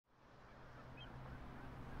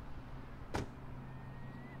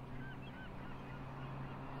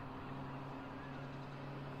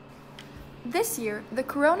This year, the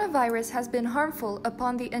coronavirus has been harmful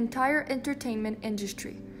upon the entire entertainment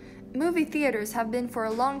industry. Movie theaters have been for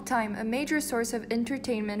a long time a major source of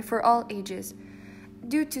entertainment for all ages.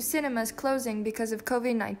 Due to cinemas closing because of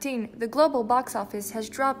COVID-19, the global box office has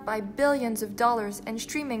dropped by billions of dollars and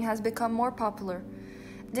streaming has become more popular.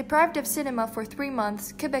 Deprived of cinema for 3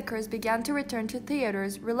 months, Quebecers began to return to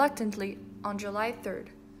theaters reluctantly on July 3rd.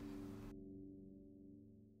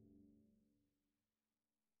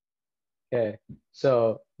 Okay,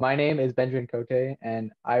 so my name is Benjamin Cote,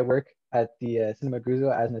 and I work at the Cinema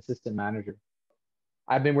Guzzo as an assistant manager.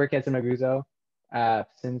 I've been working at Cinema Guzzo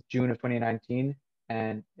since June of 2019,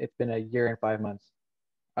 and it's been a year and 5 months.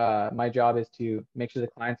 My job is to make sure the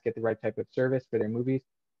clients get the right type of service for their movies.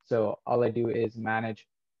 So all I do is manage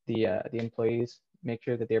the employees, make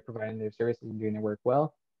sure that they're providing their services and doing their work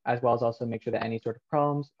well, as well as also make sure that any sort of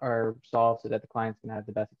problems are solved so that the clients can have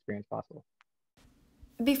the best experience possible.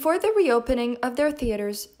 Before the reopening of their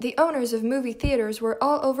theaters, the owners of movie theaters were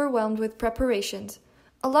all overwhelmed with preparations.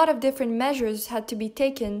 A lot of different measures had to be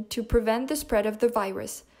taken to prevent the spread of the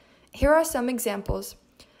virus. Here are some examples.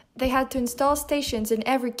 They had to install stations in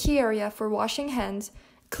every key area for washing hands,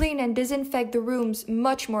 clean and disinfect the rooms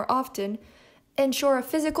much more often, ensure a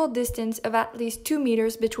physical distance of at least 2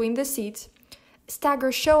 meters between the seats,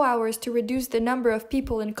 stagger show hours to reduce the number of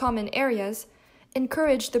people in common areas,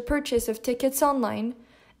 encourage the purchase of tickets online,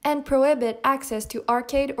 and prohibit access to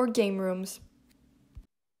arcade or game rooms.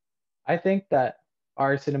 I think that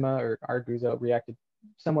our cinema or our Guzzo reacted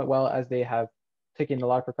somewhat well, as they have taken a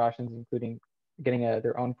lot of precautions, including getting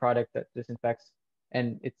their own product that disinfects,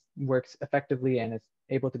 and it works effectively and is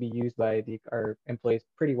able to be used by our employees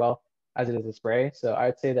pretty well as it is a spray. So I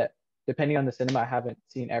would say that depending on the cinema, I haven't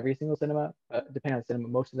seen every single cinema, but depending on the cinema,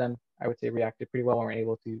 most of them I would say reacted pretty well and were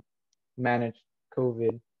able to manage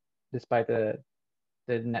COVID despite the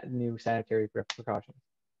new sanitary precautions.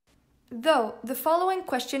 Though, the following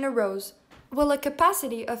question arose. Will a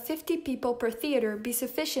capacity of 50 people per theater be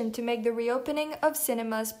sufficient to make the reopening of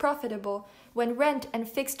cinemas profitable when rent and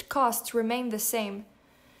fixed costs remain the same?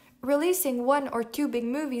 Releasing 1 or 2 big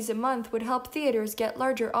movies a month would help theaters get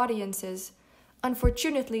larger audiences.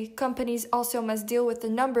 Unfortunately, companies also must deal with a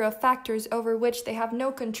number of factors over which they have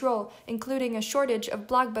no control, including a shortage of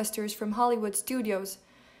blockbusters from Hollywood studios.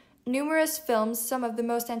 Numerous films, some of the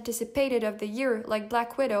most anticipated of the year, like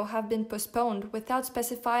Black Widow, have been postponed without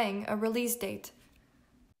specifying a release date.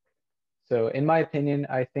 So in my opinion,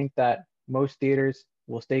 I think that most theaters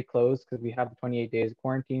will stay closed because we have the 28 days of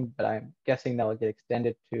quarantine, but I'm guessing that will get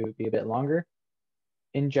extended to be a bit longer.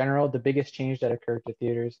 In general, the biggest change that occurred to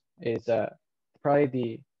theaters is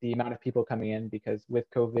probably the amount of people coming in, because with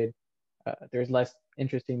COVID, there's less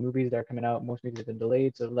interesting movies that are coming out. Most movies have been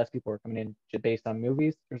delayed, so less people are coming in just based on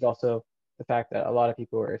movies. There's also the fact that a lot of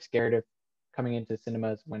people are scared of coming into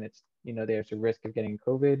cinemas when it's, there's a risk of getting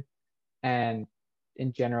COVID. And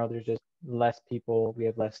in general, there's just less people. We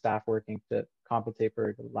have less staff working to compensate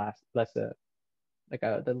for the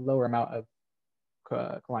lower amount of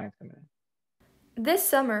clients coming in. This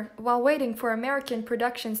summer, while waiting for American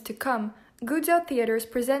productions to come, Guzzo Theaters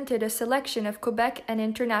presented a selection of Quebec and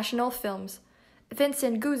international films.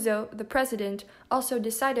 Vincent Guzzo, the president, also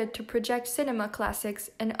decided to project cinema classics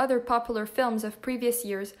and other popular films of previous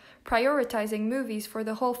years, prioritizing movies for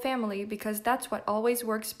the whole family because that's what always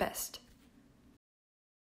works best.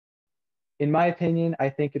 In my opinion, I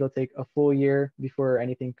think it'll take a full year before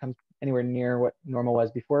anything comes anywhere near what normal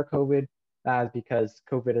was before COVID. That is because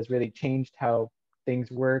COVID has really changed how things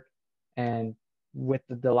work, and with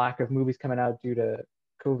the lack of movies coming out due to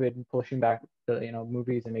COVID pushing back the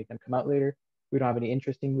movies and make them come out later, we don't have any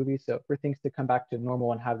interesting movies. So for things to come back to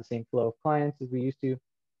normal and have the same flow of clients as we used to,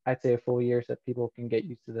 I'd say a full year so that people can get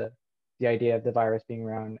used to the idea of the virus being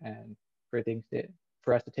around, and for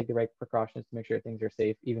us to take the right precautions to make sure things are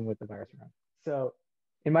safe even with the virus around. So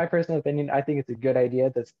in my personal opinion, I think it's a good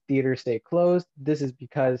idea that theaters stay closed. This is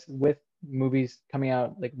because with movies coming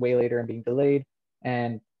out like way later and being delayed,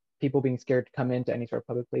 and people being scared to come into any sort of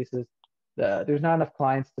public places, there's not enough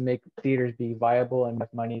clients to make theaters be viable and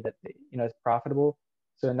enough money that is profitable.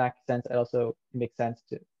 So in that sense, it also makes sense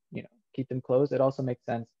to keep them closed. It also makes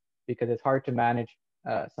sense because it's hard to manage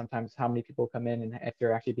sometimes how many people come in and if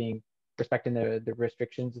they're actually respecting the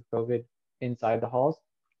restrictions of COVID inside the halls.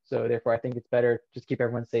 So therefore, I think it's better just keep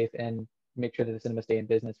everyone safe and make sure that the cinemas stay in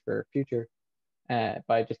business for future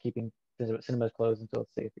by just keeping the cinemas closed until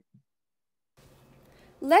it's safe.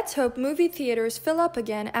 Let's hope movie theaters fill up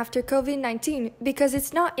again after COVID-19, because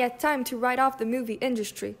it's not yet time to write off the movie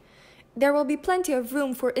industry. There will be plenty of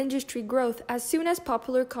room for industry growth as soon as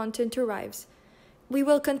popular content arrives. We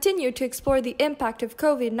will continue to explore the impact of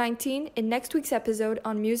COVID-19 in next week's episode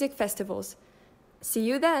on music festivals. See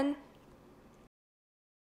you then!